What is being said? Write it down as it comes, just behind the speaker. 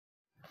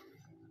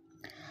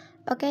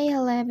Okay,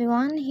 hello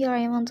everyone. Here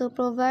I want to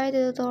provide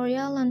a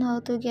tutorial on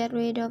how to get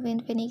rid of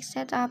Infinix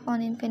setup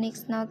on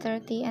Infinix Note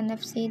 30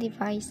 NFC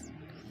device.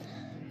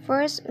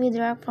 First, we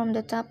drag from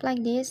the top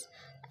like this,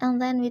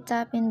 and then we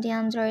tap in the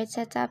Android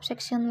setup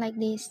section like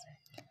this.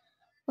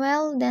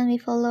 Then we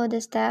follow the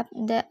steps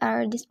that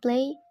are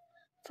displayed.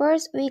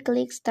 First, we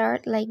click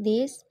start like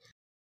this.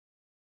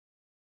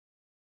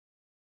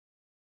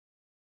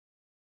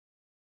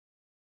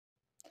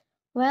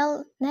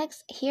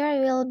 Next,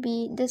 here will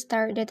be the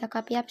start data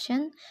copy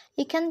option.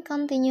 You can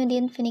continue the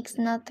Infinix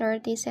Note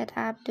 30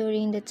 setup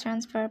during the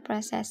transfer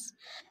process.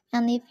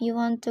 And if you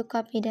want to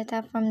copy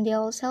data from the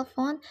old cell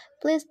phone,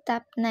 please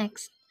tap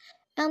next.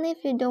 And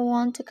if you don't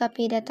want to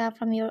copy data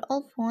from your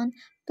old phone,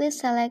 please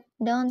select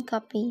don't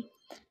copy.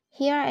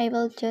 Here I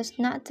will choose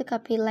not to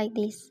copy like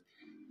this.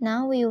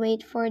 Now we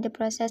wait for the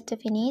process to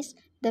finish,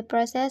 the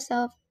process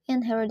of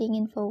inheriting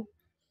info.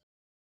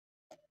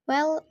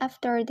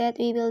 After that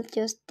we will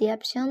choose the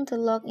option to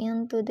log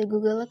into the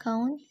Google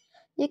account.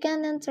 You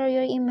can enter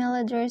your email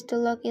address to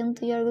log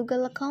into your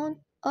Google account,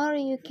 or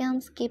you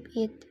can skip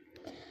it.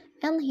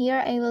 And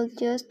here I will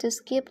choose to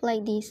skip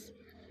like this.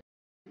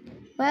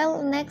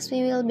 Next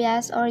we will be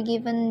asked or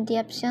given the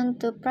option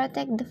to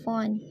protect the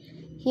phone.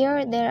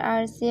 Here there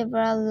are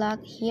several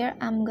lock here.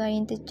 I'm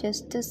going to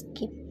choose to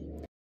skip.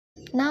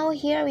 Now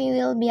here we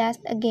will be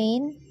asked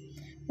again.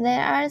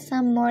 There are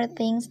some more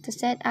things to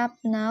set up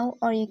now,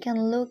 or you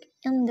can look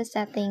in the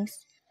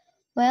settings.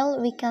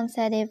 We can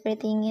set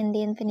everything in the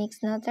Infinix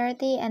Note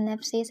 30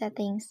 NFC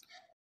settings.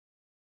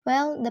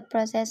 The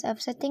process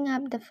of setting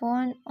up the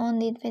phone on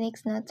the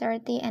Infinix Note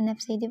 30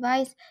 NFC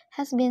device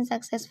has been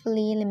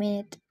successfully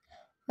eliminated.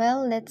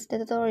 That's the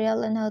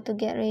tutorial on how to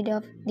get rid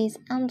of this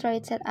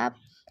Android setup.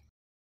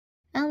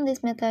 And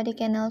this method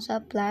can also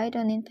apply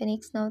on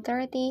Infinix Note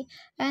 30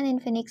 and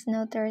Infinix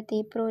Note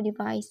 30 Pro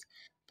device.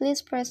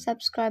 Please press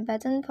subscribe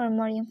button for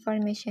more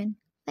information.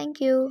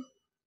 Thank you.